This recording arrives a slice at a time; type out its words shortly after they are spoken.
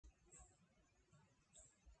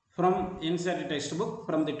From Ncert textbook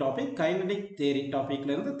from the topic kinetic theory topic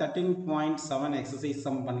la irundhu 13.7 exercise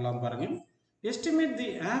sum pannalam parunga. Estimate the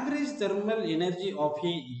average thermal energy of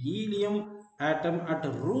a helium atom at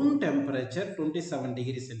room temperature 27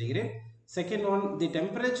 degrees centigrade. Second one, the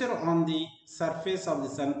temperature on the surface of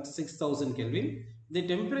the sun 6000 Kelvin. The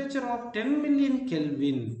temperature of 10 million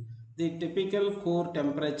Kelvin, the typical core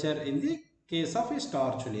temperature in the case of a star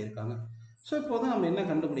சொல்லியிருக்காங்க. So இப்போது நம்ம என்ன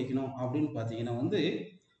கண்டுபிடிக்கணும் அப்படின்னு பார்த்தீங்கன்னா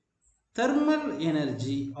thermal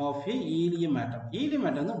energy of a helium atom. Helium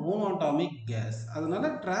atom is a monatomic gas. அதனால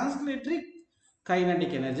translatory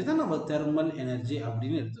kinetic energy தான் நம்ம thermal energy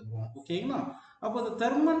அப்படின்னு எடுத்துக்கிறோம். ஓகேங்களா? அப்போ the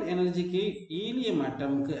thermal energy க்கு helium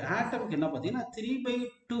atomக்கு atomக்கு என்ன பார்த்தீங்கன்னா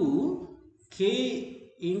 3/2 K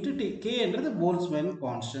into T. K என்றது Boltzmann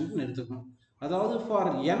constant எடுத்துக்கணும். அதாவது for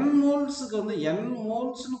n molesக்கு வந்து n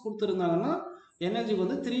molesனு கொடுத்திருந்தாங்கன்னா எனர்ஜிக்கு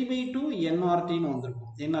வந்து 3/2 nRT ன்னு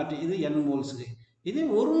வந்திருக்கும். nRT இது n molesக்கு. இதே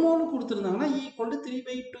ஒரு மோல் கொடுத்துருந்தாங்கன்னா ஈக்குவல் டு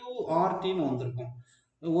 3/2 RTன்னு வந்திருக்கும்.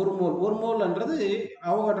 ஒரு மோல்ன்றது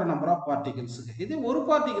அவகாட்ரோ நம்பர் ஆஃப் பார்ட்டிகல்ஸுக்கு. இதே ஒரு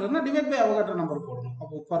பார்ட்டிகல்னா டிவைட் பை அவகாட்ரோ நம்பர் போடணும்.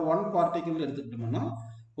 அப்போ ஃபார் ஒன் பார்ட்டிகல் எடுத்துக்கிட்டோம்னா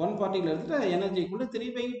ஒன் பார்ட்டிகல் எடுத்துட்டு energy equal to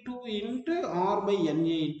 3/2 into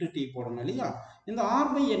R/NA into T போடணும் இல்லையா? இந்த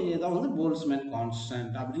R/NA தான் வந்து போல்ட்ஸ்மேன்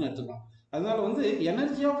கான்ஸ்டன்ட் அப்படின்னு எடுத்துக்கணும். அதனால வந்து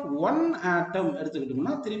எனர்ஜி ஆஃப் ஒன் ஆட்டம்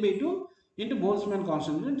எடுத்துக்கிட்டோம்னா 3/2 into Boltzmann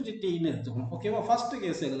constant into T ன்னு எடுத்துக்கணும். ஓகேவா? ஃபர்ஸ்ட்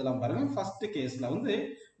கேஸ் எழுதலாம் பாருங்க. ஃபர்ஸ்ட் கேஸ்ல வந்து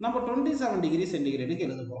நம்ம 27 டிகிரி சென்டிகிரேடுக்கு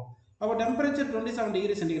எழுத போறோம். அப்போ டெம்பரேச்சர் 27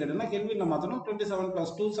 டிகிரி சென்டிகிரேட்னா கெல்வின்ல மாத்தணும். 27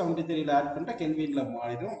 + 273ல ஆட் பண்ணிட்டா கெல்வின்ல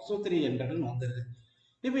மாறிடும். ஸோ 300 வந்துருது.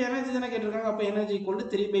 இப்போ எனர்ஜி தானே கேட்டிருக்காங்க. அப்போ energy equal to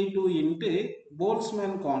 3/2 into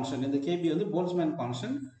Boltzmann constant. இந்த கேபி வந்து Boltzmann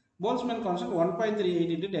constant. Boltzmann constant 1.38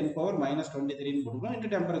 into 10 power -23 கொடுக்கணும்.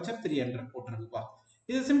 Into temperature 300 போட்டுருக்குப்பா.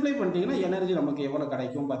 இது சிம்பிளை பண்ணிட்டீங்கன்னா எனர்ஜி நமக்கு எவ்வளவு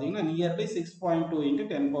கிடைக்கும் பார்த்தீங்கன்னா நியர்லி 6.2 into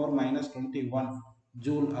 10 power -21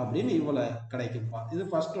 ஜூல் அப்படின்னு இவ்வளவு கிடைக்கும்பா. இது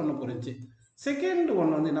ஃபர்ஸ்ட் ஒன்று புரிஞ்சு. செகண்ட்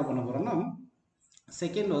ஒன் வந்து என்ன பண்ண போறோம்னா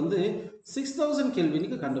செகண்ட் வந்து 6000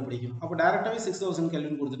 கெல்வினுக்கு கண்டுபிடிக்கும். அப்போ டைரக்டாவே 6000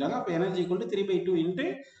 கெல்வின் கொடுத்துட்டாங்க. அப்போ energy equal to 3/2 into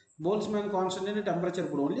Boltzmann constant temperature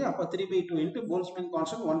போடுவோம் இல்லையா? அப்போ 3/2 into Boltzmann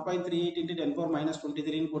constant 1.38 into 10 power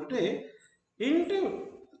 -23 போட்டுட்டு into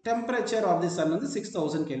temperature of the Sun வந்து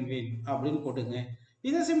 6000 கெல்வின் அப்படின்னு போட்டுங்க.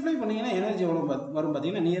 இதை சிம்பிளை பண்ணீங்கன்னா எனர்ஜி எவ்வளோ வரும்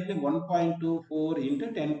பார்த்தீங்கன்னா நியர்லி 1.24 இன்ட்டு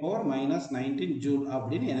 10 power -19 ஜூல்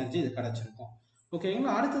அப்படின்னு எனர்ஜி இது கிடைச்சிருக்கும்.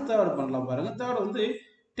 ஓகேங்களா? அடுத்து தேர்ட் பண்ணலாம் பாருங்க. தேர்ட் வந்து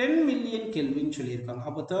 10 மில்லியன் கெல்வின் சொல்லியிருக்காங்க.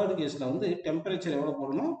 அப்போ தேர்ட் கேஸில் வந்து டெம்பரேச்சர் எவ்வளோ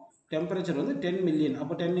போடணும்? டெம்பரேச்சர் வந்து 10 மில்லியன்.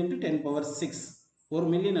 அப்போ 10 இன்ட்டு 10 power 6. ஒரு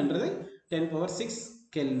மில்லியன்ன்றது 10 power 6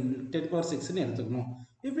 10 power 6ன்னு எடுத்துக்கணும்.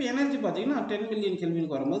 இப்போ எனர்ஜி பார்த்தீங்கன்னா 10 மில்லியன்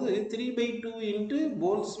கெல்வினுக்கு வரும்போது 3/2 into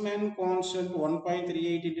Boltzmann constant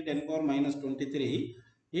 1.38 into 10 power -23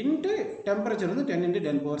 into temperature வந்து 10 into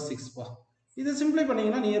 10 power 6பா. இதை சிம்பிளை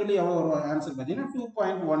பண்ணீங்கன்னா நியர்லி எவ்வளோ வரும் ஆன்சர் பார்த்தீங்கன்னா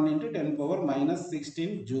 2.1 into 10 power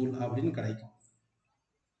 -16 ஜூல் அப்படின்னு கிடைக்கும்.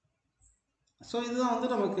 ஸோ இதுதான்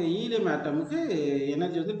வந்து நமக்கு ஹீலியம் ஆட்டமுக்கு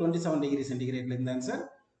எனர்ஜி வந்து 27 டிகிரி சென்டிகிரேட்ல இந்த ஆன்சர்,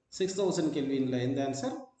 6000 கெல்வின்ல இந்த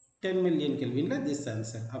ஆன்சர், 10 மில்லியன் கெல்வின்ல திஸ்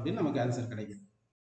ஆன்சர் அப்படின்னு நமக்கு ஆன்சர் கிடைக்குது.